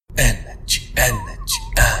energy.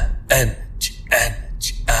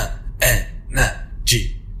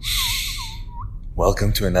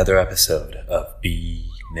 Welcome to another episode of Be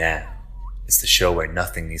Now. It's the show where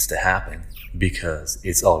nothing needs to happen because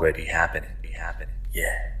it's already happening.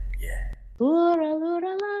 Yeah.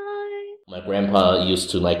 My grandpa used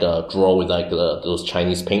to draw with those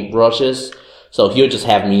Chinese paint brushes. So he'll just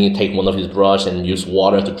have me take one of his brush and use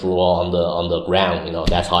water to draw on the ground. You know,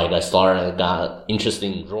 that's how I got started and got interested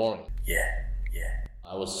in drawing. Yeah.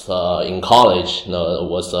 I was in college.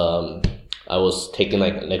 I was taking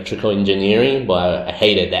electrical engineering, but I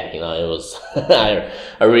hated that. You know, it was I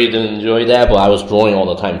really didn't enjoy that. But I was drawing all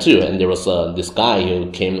the time too. And there was this guy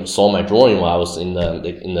who saw my drawing while I was in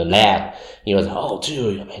the lab. He was like, "Oh,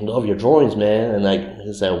 dude, I love your drawings, man." And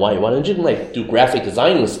he said, "Why don't you do graphic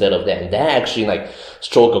design instead of that?" And that actually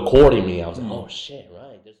struck a chord in me. I was like, "Oh shit,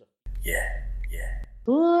 right?" Yeah.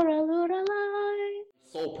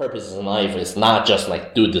 Sole purpose in life is not just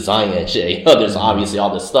do design and shit. You know, there's obviously all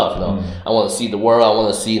this stuff. You know, I want to see the world. I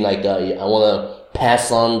want to see I want to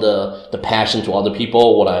pass on the passion to other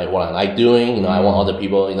people. What I like doing. You know, I want other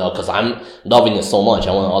people. You know, because I'm loving it so much.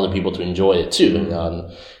 I want other people to enjoy it too. You know,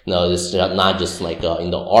 it's not just in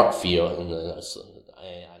the art field. I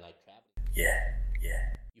like traveling. Yeah.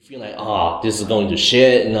 You feel this is going to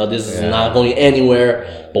shit. You know, this is not going anywhere.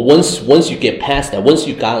 But once you get past that, once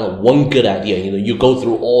you got one good idea, you know, you go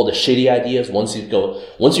through all the shitty ideas. Once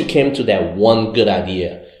you came to that one good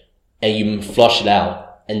idea and you flush it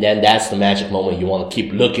out, and then that's the magic moment. You want to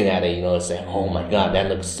keep looking at it, you know, and say, "Oh my God, that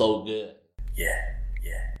looks so good." Yeah.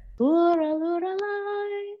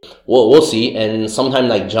 Well, we'll see. And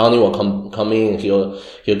sometimes Johnny will come in and he'll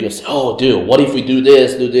say, "Oh, dude, what if we do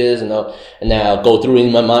this, you know?" And then I'll go through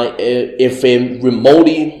in my mind if it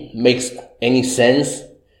remotely makes any sense,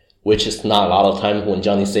 which is not a lot of times when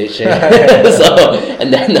Johnny says shit. So,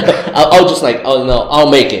 and then I'll just "Oh no, I'll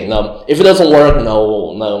make it." You know, if it doesn't work,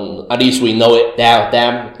 no, at least we know it. That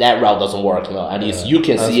route doesn't work. You know, at least you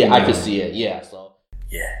can see it, I can see it. Yeah. So.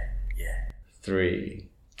 Yeah. 3,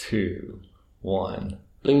 2, 1.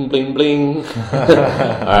 Bling, bling, bling. All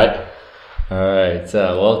right.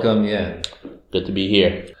 Welcome again. Good to be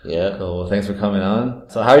here. Yeah. Cool. Well, thanks for coming on.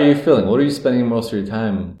 So how are you feeling? What are you spending most of your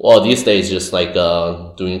time? Well, these days, just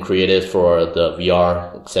doing creative for the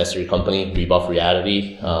VR accessory company, Rebuff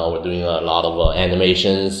Reality. We're doing a lot of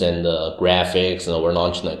animations and graphics, and we're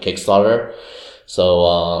launching a Kickstarter.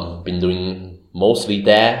 So, been doing mostly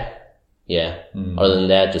that. Yeah. Other than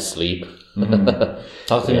that, just sleep.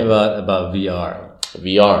 Talk to me about VR.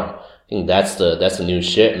 VR. I think that's the new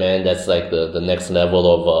shit, man. That's the next level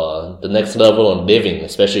of living,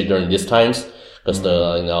 especially during these times, because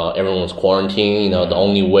everyone's quarantined. You know, the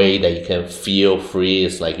only way that you can feel free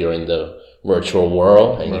is you're in the virtual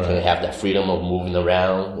world, and you can have that freedom of moving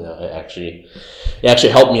around. You know, it actually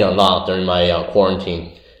helped me a lot during my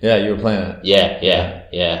quarantine. Yeah, you were playing it.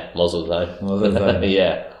 Yeah. Most of the time.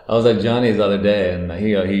 Yeah. I was at Johnny's the other day, and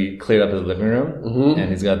he cleared up his living room, and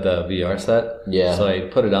he's got the VR set. Yeah. So I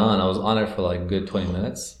put it on. I was on it for a good 20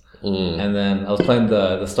 minutes. And then I was playing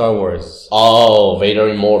the Star Wars. Oh, Vader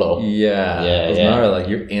Immortal. Yeah. It was not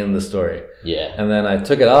you're in the story. Yeah. And then I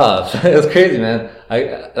took it off. It was crazy, man.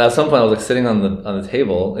 At some point I was sitting on the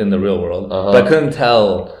table in the real world, but I couldn't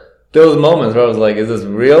tell. There was moments where I was like, "Is this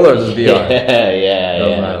real or is this VR?"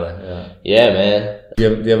 Yeah, man. Do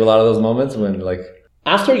you have a lot of those moments when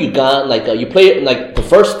after you got you play it the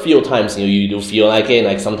first few times, you know, you do feel like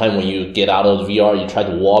it. Sometimes when you get out of the VR, you try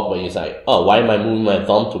to walk, but it's "Oh, why am I moving my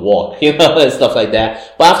thumb to walk?" You know, and stuff like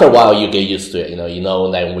that. But after a while, you get used to it. You know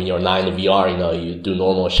when you're not in the VR, you know, you do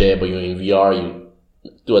normal shit, but you're in VR, you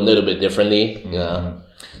do a little bit differently. You know.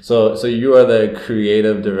 So you are the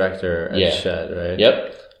creative director at Shed, right?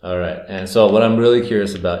 Yep. All right. And so what I'm really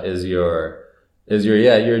curious about is your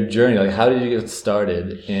journey. How did you get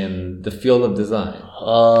started in the field of design?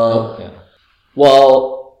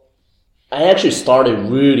 Well, I actually started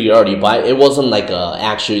really early, but it wasn't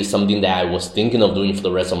actually something that I was thinking of doing for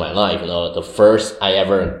the rest of my life. You know, the first I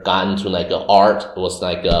ever got into art was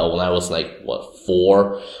when I was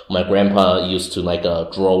 4. My grandpa used to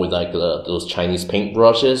draw with those Chinese paint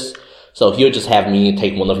brushes. So he'll just have me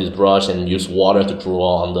take one of his brush and use water to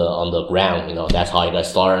draw on the ground. You know, that's how I got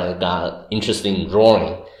started and got interested in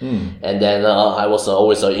drawing. And then I was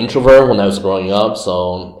always an introvert when I was growing up.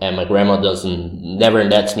 So, and my grandma never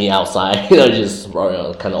lets me outside. You know, just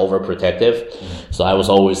kind of overprotective. So I was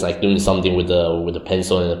always doing something with the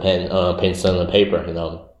pencil and the pencil and the paper. You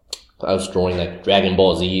know, I was drawing Dragon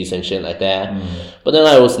Ball Z's and shit like that. But then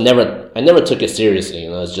I never took it seriously. You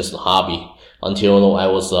know, it's just a hobby. Until I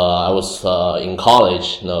was in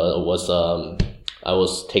college, you know, it was I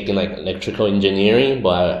was taking like electrical engineering,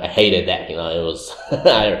 but I hated that. You know, it was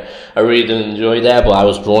I really didn't enjoy that. But I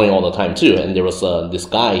was drawing all the time too. And there was this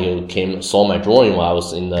guy who saw my drawing while I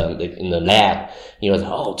was in the lab. He was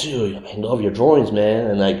like, "Oh, dude, I love your drawings, man."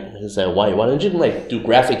 And like he said, "Why don't you like do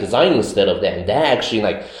graphic design instead of that?" And that actually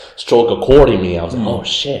like struck a chord in me. I was like, "Oh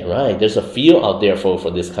shit, right? There's a field out there for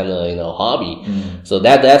this kind of hobby." So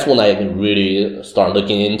that's when I really start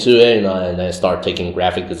looking into it, and I start taking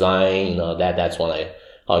graphic design. That's when I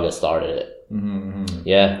got started it.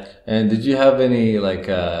 Yeah. And did you have any like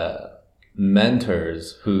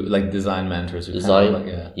mentors who like design mentors who design? Kind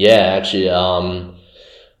of yeah, actually,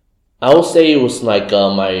 I would say it was like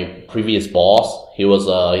my previous boss. He was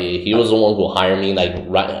the one who hired me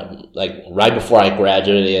right before I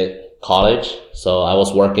graduated college. So I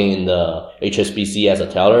was working in the HSBC as a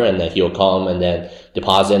teller, and then he'll come and then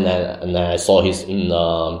deposit, and then I saw his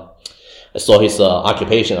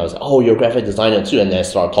occupation. I was like, "Oh, you're a graphic designer too." And then I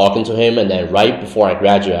started talking to him, and then right before I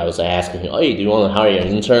graduated, I was asking him, "Hey, do you want to hire an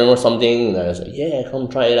intern or something?" And I was like, "Yeah, come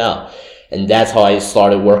try it out." And that's how I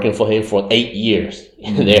started working for him for 8 years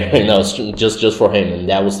there, just for him. And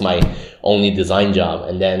that was my only design job.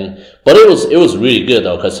 And then, but it was really good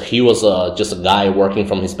though, cause he was, just a guy working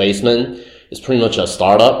from his basement. It's pretty much a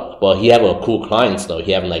startup, but he had cool clients though.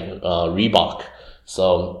 He had like, Reebok.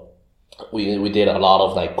 So we did a lot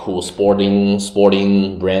of like cool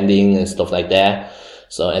sporting branding and stuff like that.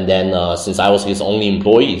 So, and then, since I was his only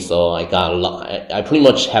employee, so I pretty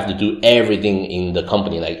much have to do everything in the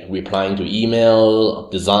company, like replying to email,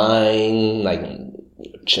 design,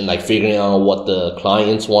 like figuring out what the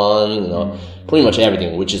clients want, pretty much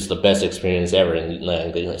everything, which is the best experience ever. And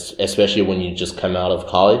like, especially when you just come out of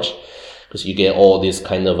college, because you get all this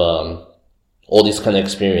kind of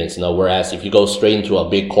experience, whereas if you go straight into a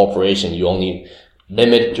big corporation, you only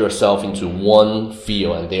limit yourself into one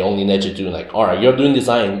field, and they only let you do like, all right, you're doing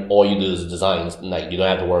design, all you do is design, like you don't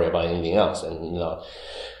have to worry about anything else. And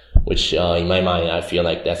which in my mind I feel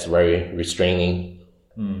like that's very restraining.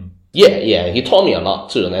 Yeah, he taught me a lot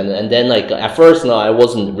too. And then like at first I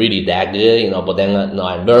wasn't really that good, but then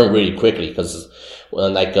I learned really quickly, because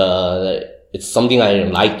it's something I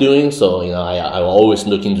like doing. So, I will always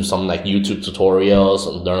look into some like YouTube tutorials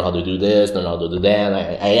and learn how to do this, learn how to do that. And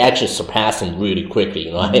I actually surpassed him really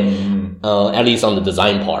quickly, at least on the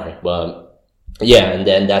design part. But yeah, and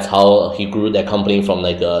then that's how he grew that company from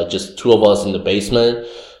like, just two of us in the basement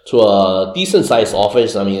to a decent sized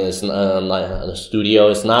office. I mean, it's like a studio.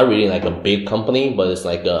 It's not really like a big company, but it's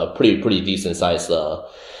like a pretty decent sized,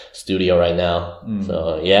 studio right now.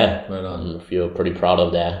 So yeah, right on. I feel pretty proud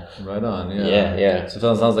of that. Right on. Yeah. So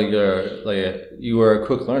it sounds like you were a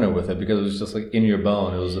quick learner with it, because it was just like in your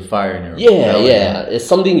bone. It was a fire in your belly. Yeah. It's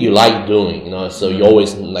something you like doing, So you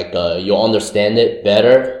always like you understand it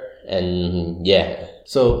better, and yeah.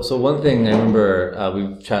 So one thing I remember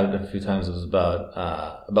we've chatted a few times was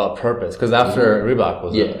about purpose, because after Reebok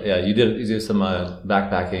was you did some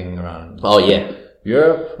backpacking around. Oh yeah.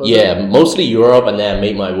 Europe? Mostly Europe, and then I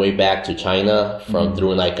made my way back to China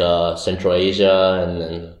through like Central Asia and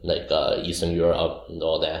then like Eastern Europe and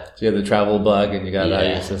all that. So you had the travel bug and you got it out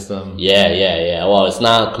of your system. Yeah. Well, it's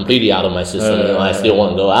not completely out of my system. I still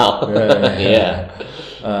want to go out. Yeah.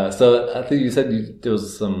 So I think you said there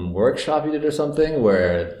was some workshop you did or something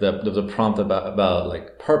where there was a prompt about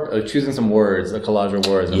like choosing some words, a collage of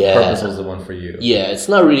words, and purpose was the one for you. Yeah, it's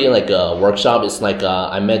not really like a workshop. It's like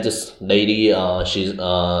I met this lady. She's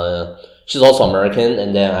also American,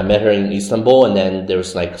 and then I met her in Istanbul, and then there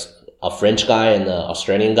was like a French guy and an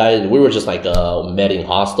Australian guy. We were just like met in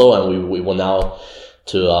hostel, and we went out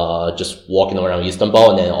to just walking around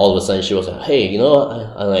Istanbul, and then all of a sudden she was like, "Hey,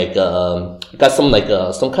 I like got some like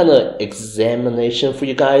some kind of examination for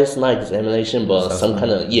you guys, not examination, but some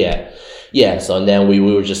kind of yeah." So and then we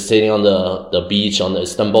were just sitting on the beach on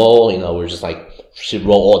Istanbul, we were just like, she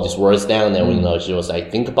wrote all these words down, and then she was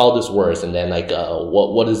like, think about these words, and then like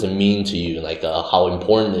what does it mean to you, like how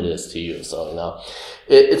important it is to you. So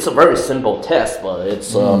it's a very simple test, but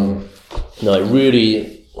it's it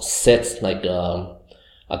really sets like a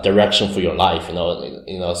direction for your life,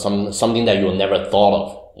 something that you never thought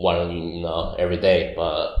of while every day.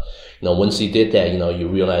 But once you did that, you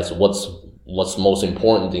realize what's most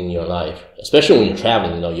important in your life, especially when you're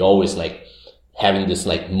traveling. You're always like having this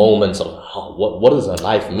like moments of what does a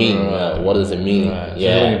life mean? What does it mean? Right.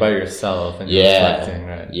 Yeah, when you're by yourself and you're reflecting,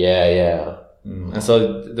 right? Yeah. And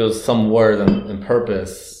so there was some word and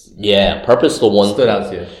purpose. Yeah, purpose the one stood out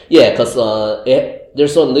to you. Yeah, because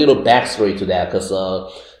there's a little backstory to that because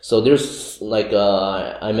so there's like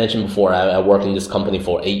I mentioned before, I work in this company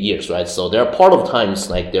for 8 years, right? So there are part of times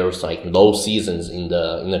like there's like low seasons in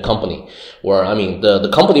the company where I mean the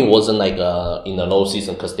company wasn't like in a low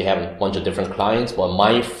season because they have a bunch of different clients, but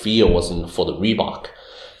my field was for the Reebok.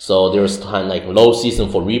 So there was time like low season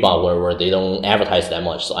for Reebok where they don't advertise that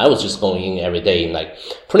much. So I was just going in every day and like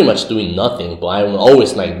pretty much doing nothing. But I'm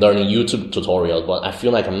always like learning YouTube tutorials. But I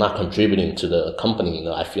feel like I'm not contributing to the company. You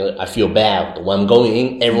know, I feel bad when I'm going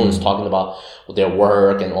in. Everyone's talking about their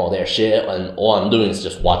work and all their shit, and all I'm doing is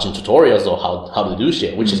just watching tutorials of how to do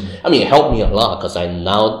shit. Which is, I mean, it helped me a lot because I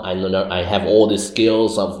know I have all the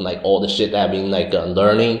skills of like all the shit that I've been like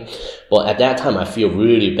learning. But at that time, I feel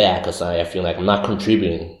really bad because I feel like I'm not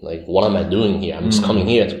contributing. Like, what am I doing here? I'm just coming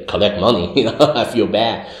here to collect money. You know, I feel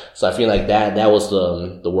bad. So I feel like that was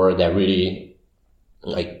the word that really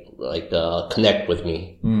connect with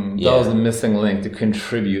me. That was the missing link to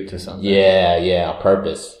contribute to something. Yeah, a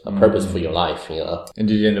purpose for your life. You know. And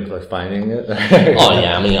did you end up like finding it? Oh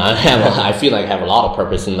yeah, I mean, I feel like I have a lot of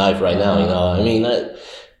purpose in life right now. You know, I mean.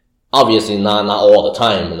 Obviously not all the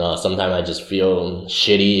time, you know, sometimes I just feel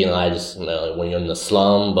shitty and I just, you know, when you're in the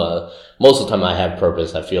slum, but most of the time I have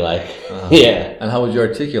purpose, I feel like, yeah. And how would you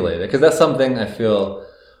articulate it? Because that's something I feel,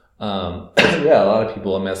 a lot of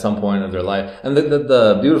people, I mean, at some point of their life, and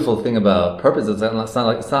the beautiful thing about purpose is that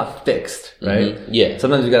it's not fixed, right? Mm-hmm. Yeah.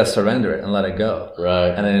 Sometimes you gotta surrender it and let it go.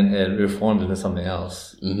 Right. And then it reforms into something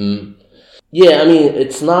else. Mm-hmm. Yeah, I mean,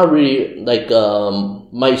 it's not really like,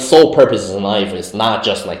 my sole purpose in life is not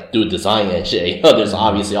just like do design and shit. You know, there's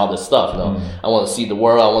obviously all this stuff, you know. I want to see the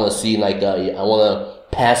world. I want to see like, I want to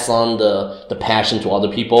pass on the passion to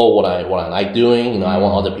other people, what I like doing. You know, I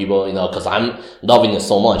want other people, you know, cause I'm loving it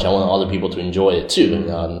so much. I want other people to enjoy it too. You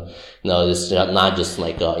know, it's not just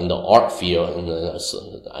like, in the art field. You know,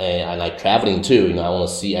 so I like traveling too. You know, I want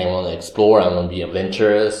to explore. I want to be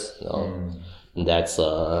adventurous, you know. And that's,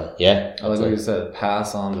 yeah. I like what you said,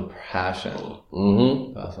 pass on the passion.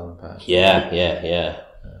 Mm-hmm. Pass on the passion. Yeah.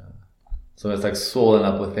 So it's like swollen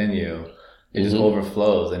up within you. It just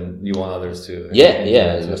overflows and you want others to.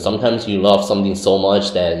 Yeah. Sometimes you love something so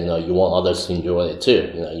much that, you know, you want others to enjoy it too.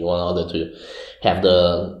 You know, you want others to have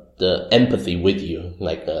the empathy with you,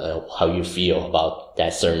 like, how you feel about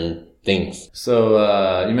that certain things.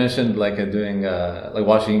 So, you mentioned like doing, like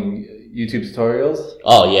watching YouTube tutorials?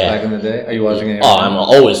 Oh yeah. Back in the day? Are you watching any? Oh, I'm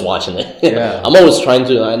always watching it. Yeah. I'm always trying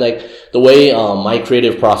to, like, the way, my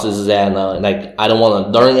creative process is that, like, I don't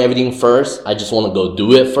want to learn everything first. I just want to go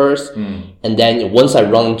do it first. And then once I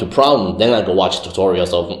run into problem, then I go watch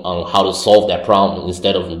tutorials on how to solve that problem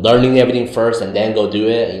instead of learning everything first and then go do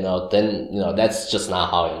it. You know, then, you know, that's just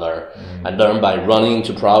not how I learn. I learn by running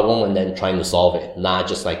into problem and then trying to solve it, not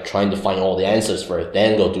just like trying to find all the answers first,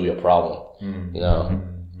 then go do your problem. You know?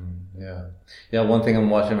 Yeah, one thing I'm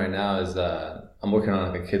watching right now is I'm working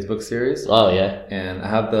on like a kids book series. Oh yeah. And I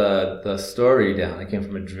have the story down. I came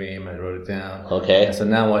from a dream. I wrote it down. Okay. And so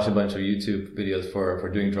now I'm watching a bunch of YouTube videos for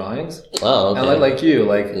doing drawings. Oh, okay. And like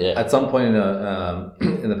you, at some point in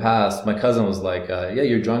the past, my cousin was like, "Yeah,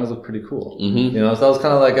 your drawings look pretty cool." You know, so I was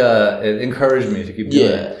kind of like it encouraged me to keep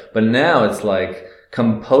doing it. But now it's like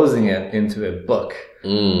composing it into a book.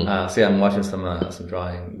 So yeah, I'm watching some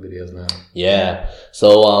drawing videos now. Yeah.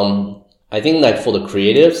 So I think like for the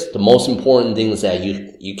creatives, the most important thing is that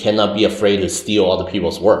you cannot be afraid to steal other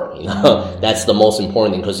people's work. You know, that's the most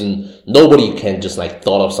important thing because nobody can just like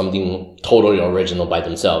thought of something totally original by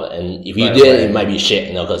themselves. And if you did, it might be shit.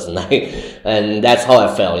 You know, because and that's how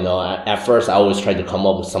I felt. You know, at first I always tried to come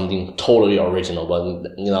up with something totally original,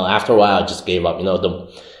 but you know, after a while I just gave up. You know,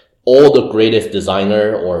 all the greatest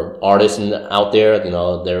designer or artists out there, you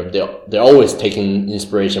know, they're always taking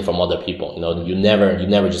inspiration from other people. You know, you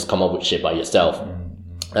never just come up with shit by yourself.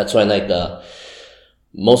 That's why like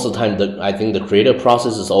most of the time I think the creative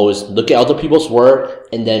process is always look at other people's work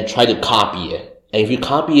and then try to copy it. And if you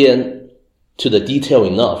copy it to the detail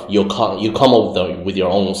enough, you come up with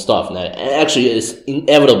your own stuff. And actually, it's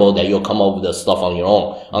inevitable that you'll come up with the stuff on your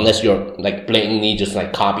own, unless you're like blatantly just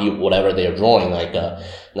like copy whatever they're drawing,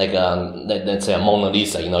 let's say a Mona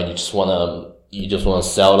Lisa. You know, you just wanna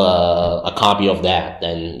sell a copy of that.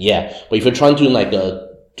 Then yeah, but if you're trying to like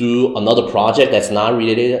do another project that's not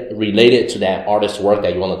related to that artist's work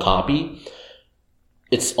that you want to copy,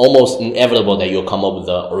 it's almost inevitable that you'll come up with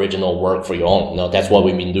the original work for your own. You know, that's what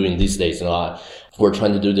we've been doing these days. You know, we're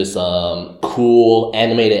trying to do this, cool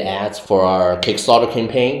animated ads for our Kickstarter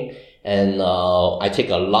campaign. And, I take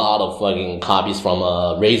a lot of fucking copies from,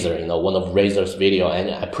 Razer, you know, one of Razer's video.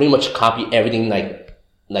 And I pretty much copy everything to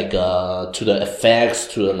the effects,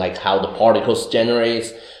 to like how the particles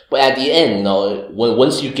generates, But at the end, you know,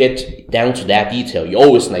 once you get down to that detail, you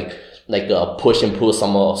always push and pull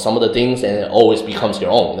some of the things, and it always becomes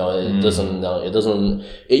your own. You know, it doesn't.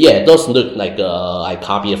 It does look like I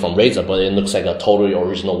copy it from Razor, but it looks like a totally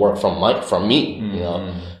original work from me. You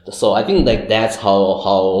know, so I think like that's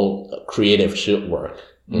how creative should work.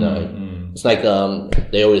 You know, it's like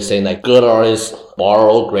they always say like good artists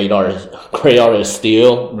borrow, great artists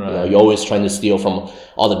steal. Right. You know, you're always trying to steal from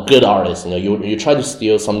all the good artists. You know, you try to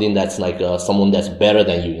steal something that's like someone that's better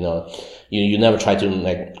than you. You know. You never try to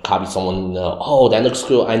like copy someone, oh, that looks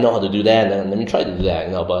cool, I know how to do that, and let me try to do that,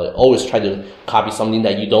 you know, but always try to copy something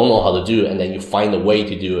that you don't know how to do, and then you find a way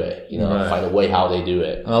to do it, you know, right. Find a way how they do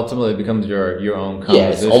it. And ultimately it becomes your own composition.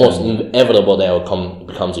 Yeah, it's almost inevitable that it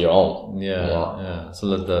becomes your own. Yeah, you know? Yeah. So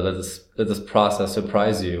let this process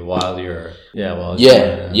surprise you while you're, Yeah.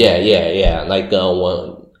 Like,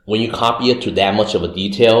 when you copy it to that much of a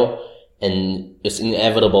detail, and it's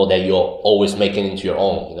inevitable that you'll always make it into your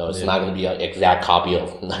own. You know, it's not going to be an exact copy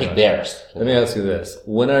of theirs. Let me ask you this: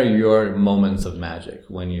 when are your moments of magic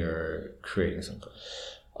when you're creating something?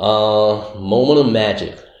 Moment of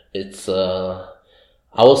magic. It's I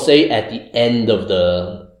will say at the end of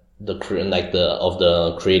the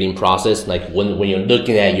creating process, like when you're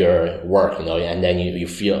looking at your work, you know, and then you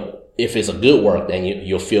feel. If it's a good work, then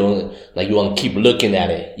you feel like you want to keep looking at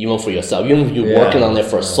it, even for yourself, even if you're working on it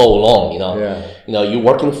for so long, you know. You know, you're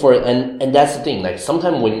working for it, and that's the thing. Like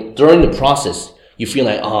sometimes during the process, you feel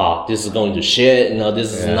like, this is going to shit, you know,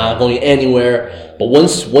 this is not going anywhere. But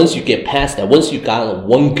once you get past that, once you got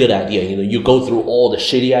one good idea, you know, you go through all the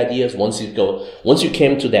shitty ideas. Once you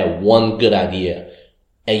came to that one good idea,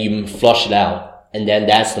 and you flush it out. And then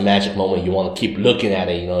that's the magic moment. You want to keep looking at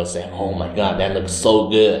it, you know, and say, "Oh my God, that looks so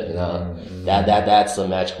good." You know, that's the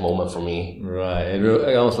magic moment for me. Right.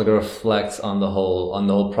 It almost like reflects on the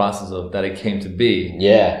whole process of that it came to be.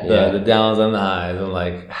 The downs and the highs, and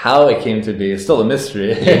like how it came to be is still a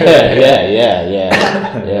mystery. Yeah.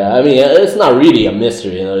 I mean, it's not really a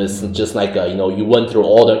mystery. You know, it's just like you know, you went through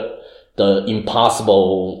all the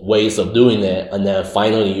impossible ways of doing it, and then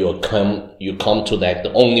finally you come to like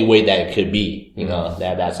the only way that it could be. You know,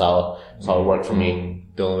 that's how it worked for me.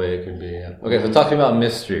 The only way it could be. Yeah. Okay, so talking about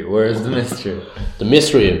mystery, where is the mystery? the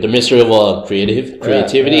mystery of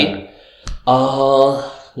creativity.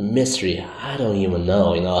 The mystery, I don't even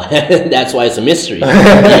know. You know, that's why it's a mystery. You know?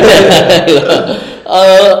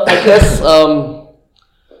 I guess.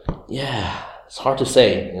 It's hard to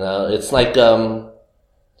say. You know, it's like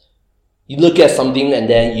you look at something and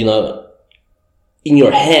then, you know, in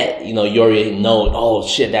your head, you know, you already know, oh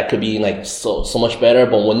shit, that could be like so much better.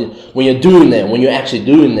 But when you're doing it, when you're actually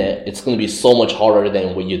doing it, it's going to be so much harder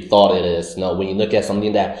than what you thought it is. You know, when you look at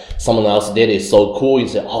something that someone else did, it's so cool. You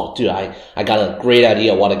say, oh dude, I got a great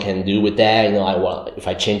idea what I can do with that. You know, if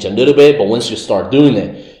I change a little bit, but once you start doing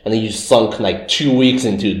it, and then you sunk like 2 weeks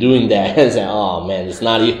into doing that, and say, oh man, it's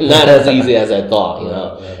not as easy as I thought. You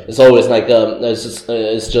know, it's always like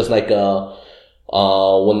it's just like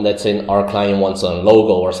when let's say our client wants a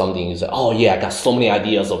logo or something, you say, oh yeah, I got so many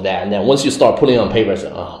ideas of that, and then once you start putting it on paper,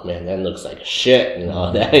 say, oh man, that looks like shit, you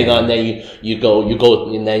know, you know, and then you go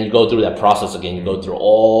and then you go through that process again. You go through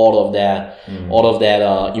all of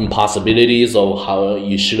that impossibilities of how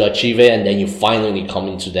you should achieve it, and then you finally come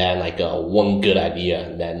into that like one good idea,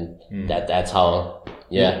 and then that's how.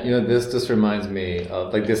 Yeah. You know, this reminds me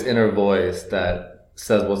of like this inner voice that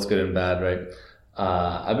says what's good and bad, right?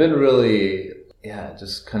 I've been really,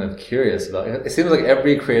 just kind of curious about it. It seems like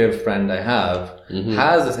every creative friend I have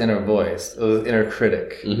has this inner voice, this inner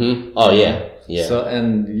critic. Oh yeah. So,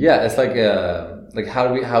 and it's like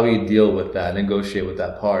how we deal with that, negotiate with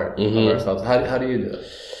that part of ourselves. How do you do it?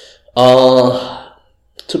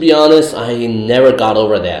 To be honest, I never got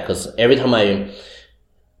over that, because every time I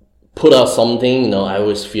put out something, you know, I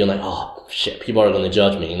always feel like, oh shit, people are going to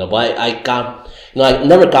judge me, you know, but I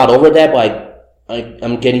never got over that, but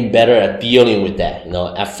I'm getting better at dealing with that. You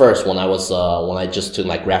know, at first when I just took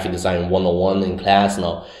like graphic design 101 in class, you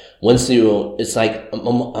know, it's like, I'm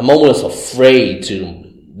almost afraid to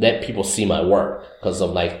let people see my work because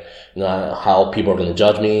of like, you know, how people are going to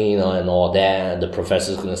judge me, you know, and all that. And the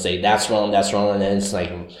professor's going to say, that's wrong. And then it's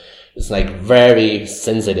like very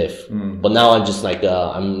sensitive. But now I'm just like,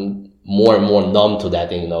 I'm more and more numb to that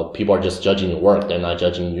thing. You know, people are just judging your work. They're not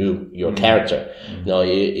judging your character. You know,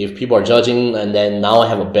 if people are judging, and then now I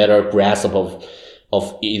have a better grasp of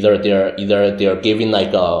either they're giving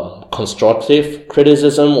like a constructive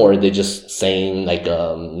criticism, or they're just saying like,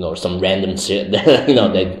 you know, some random shit that, you know,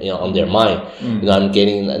 that, you know, on their mind. You know, I'm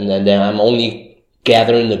getting, and then I'm only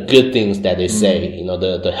gathering the good things that they say, you know,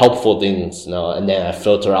 the helpful things, you know, and then I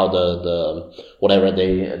filter out the whatever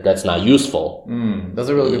that's not useful. That's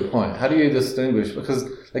a really good point. How do you distinguish? Because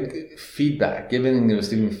like feedback, giving and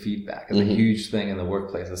receiving feedback is a huge thing in the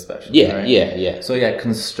workplace, especially. Yeah, right? yeah. So yeah,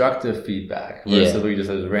 constructive feedback versus where you just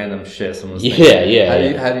have random shit. Someone's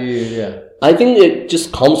How do you I think it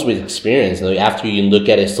just comes with experience. You know, after you look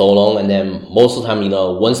at it so long, and then most of the time, you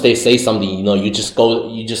know, once they say something, you know, you just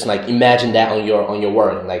like imagine that on your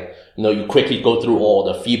work. Like, you know, you quickly go through all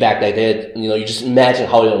the feedback they did. You know, you just imagine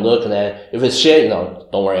how it'll look, and then if it's shit, you know,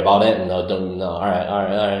 don't worry about it. You know, all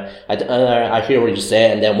right. I hear what you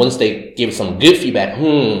said, and then once they give some good feedback,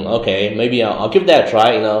 okay, maybe I'll give that a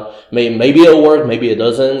try. You know, maybe it'll work, maybe it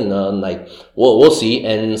doesn't. You know, like we'll see.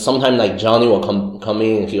 And sometimes like Johnny will come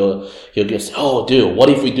in, and he'll give, oh dude, what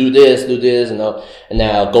if we do this, you know, and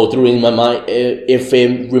then I'll go through in my mind if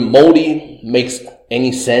it remotely makes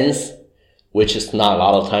any sense. Which is not a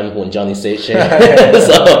lot of times when Johnny says shit.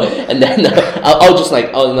 So, and then I'll just like,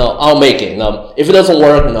 oh no, I'll make it. No, if it doesn't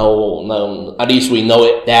work, no, at least we know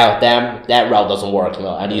it. That route doesn't work.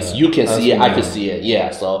 No, at least you can see it. I can see it.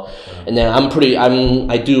 Yeah. So, and then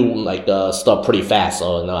I do like stuff pretty fast.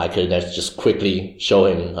 So, you know, I could just quickly show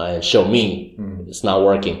him and show me it's not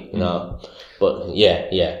working. You know. But yeah.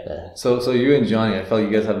 So you and Johnny, I felt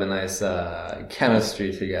you guys have a nice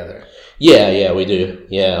chemistry together. Yeah, we do.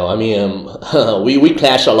 Yeah, I mean, we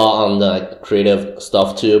clash a lot on the creative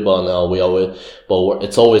stuff too, but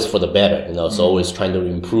it's always for the better, you know. So always trying to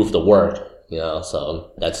improve the work, you know.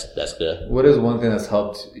 So that's good. What is one thing that's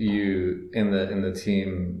helped you in the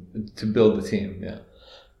team to build the team? Yeah.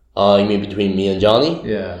 You mean between me and Johnny?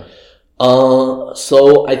 Yeah.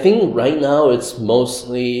 So I think right now it's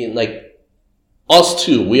mostly like. Us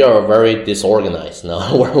too, we are very disorganized.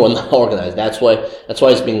 No, we're not organized. That's why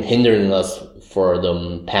it's been hindering us for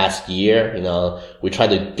the past year. You know, we try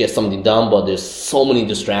to get something done, but there's so many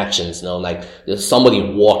distractions. You know, like there's somebody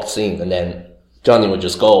walks in, and then Johnny would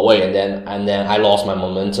just go away, and then I lost my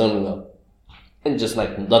momentum. You know, and just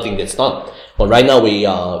like nothing gets done. But right now we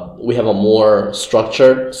have a more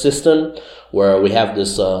structured system. Where we have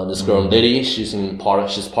this girl Liddy, she's part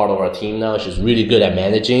of our team now. She's really good at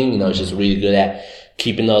managing, you know, she's really good at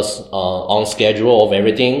keeping us on schedule of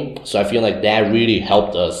everything. So I feel like that really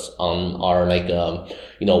helped us on our like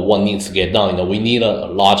you know, what needs to get done. You know, we need a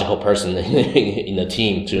logical person in the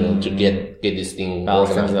team to get this thing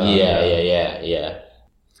organized. Yeah.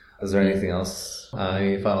 Is there anything else?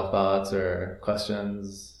 Any final thoughts or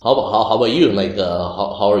questions? How about you? Like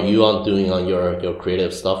how are you doing on your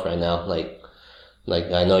creative stuff right now? Like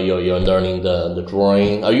I know you're learning the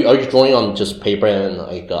drawing. Are you drawing on just paper and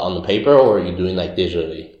like on the paper, or are you doing like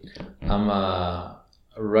digitally?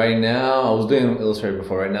 Right now, I was doing Illustrator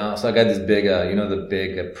before. Right now, so I got this big, you know, the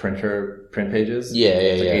big print pages. Yeah.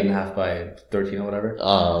 It's like 8.5 by 13 or whatever.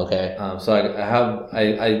 Oh, okay.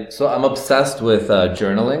 So I'm obsessed with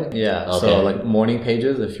journaling. Yeah. Okay. So like morning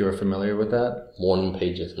pages, if you're familiar with that. Morning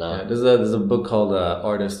pages, no. Yeah, there's a book called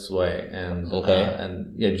Artist's Way, and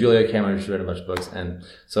Julia Cameron, she's read a bunch of books, and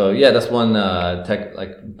so that's one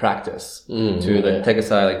practice to like take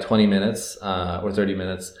aside like 20 minutes or 30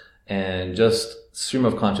 minutes and just stream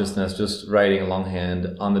of consciousness, just writing longhand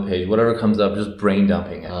on the page, whatever comes up, just brain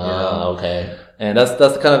dumping it. Okay. And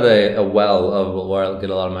that's kind of a well of where I'll get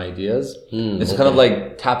a lot of my ideas. It's kind of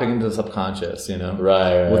like tapping into the subconscious, you know,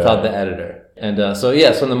 without the editor. And so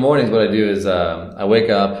in the mornings, what I do is I wake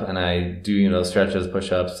up and I do, you know, stretches,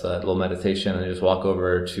 push-ups, a little meditation, and I just walk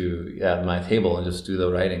over to my table and just do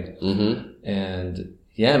the writing. And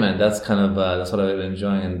yeah, man, that's kind of that's what I've been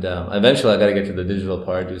enjoying. And eventually, I got to get to the digital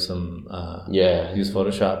part, do some use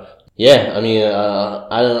Photoshop. Yeah, I mean,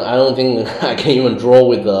 I don't think I can even draw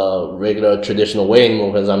with the regular traditional way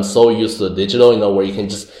anymore because I'm so used to the digital, you know, where you can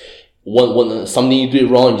just when something you do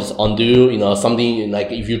wrong, you just undo, you know, something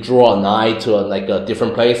like if you draw an eye to a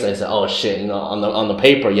different place, I say, oh shit, you know, on the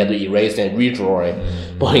paper you have to erase and redraw it.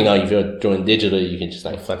 But you know, if you're drawing digital, you can just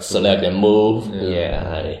like select and move.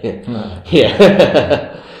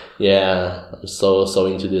 Yeah, I'm so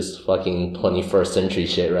into this fucking 21st century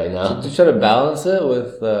shit right now. Do you try to balance it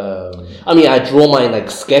with? I mean, I draw my like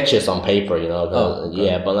sketches on paper, you know.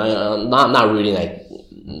 But I not really like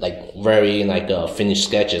very finished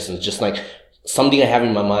sketches. And just like something I have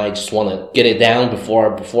in my mind. I just want to get it down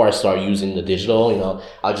before I start using the digital. You know,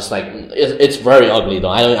 I just like it's very ugly though.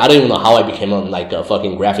 I don't even know how I became a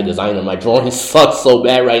fucking graphic designer. My drawing sucks so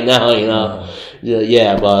bad right now. You know.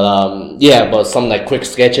 But some like quick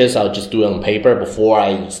sketches, I'll just do it on paper before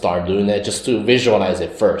I start doing it, just to visualize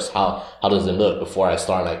it first. How does it look before I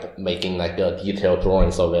start like making like a detailed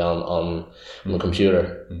drawings of it on the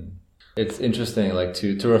computer? It's interesting, like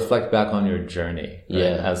to reflect back on your journey, right?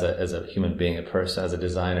 Yeah. As a human being, a person, as a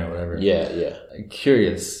designer, whatever. Yeah.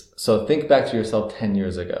 Curious. So think back to yourself 10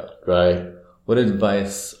 years ago. Right. What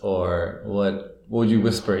advice or what would you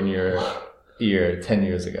whisper in your ear 10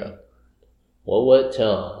 years ago? What would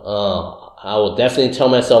tell? I would definitely tell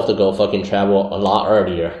myself to go fucking travel a lot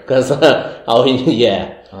earlier. Cause,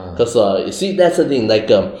 Cause, you see, that's the thing.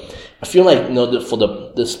 Like, I feel like, for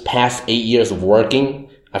this past 8 years of working,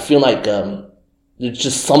 I feel like, it's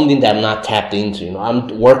just something that I'm not tapped into. I'm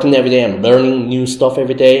working every day. I'm learning new stuff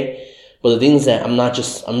every day. But the thing is that I'm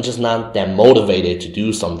just not that motivated to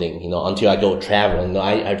do something, until I go travel.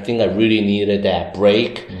 I think I really needed that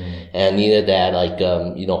break and needed that, like,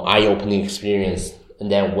 eye-opening experience.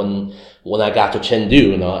 And then when I got to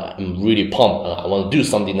Chengdu, I'm really pumped. I want to do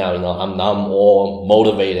something now, I'm all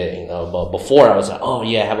motivated, but before I was like, oh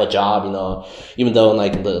yeah, I have a job, even though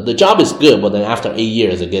like the job is good, but then after 8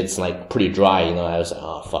 years, it gets like pretty dry, I was like,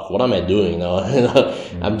 oh fuck, what am I doing,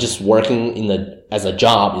 I'm just working as a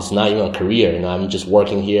job. It's not even a career, I'm just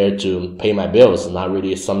working here to pay my bills. It's not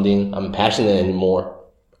really something I'm passionate anymore.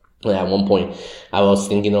 And at one point, I was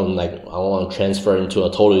thinking of like, I want to transfer into a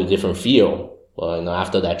totally different field. Well,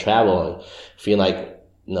 after that travel, I feel like,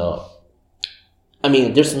 I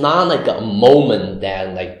mean, there's not like a moment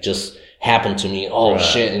that like just happened to me. Oh right.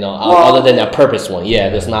 Shit, other than that purpose one. Yeah,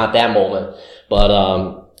 there's not that moment. But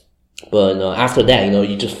after that,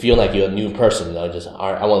 you just feel like you're a new person. Just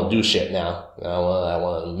I want to do shit now. I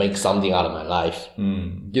want to make something out of my life.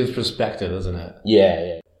 Gives perspective, doesn't it?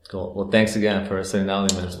 Yeah. Cool. Well, thanks again for sitting down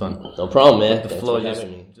with me. It's fun. No problem, man. The flow Yeah.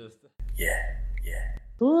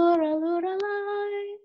 Lura, lura, la.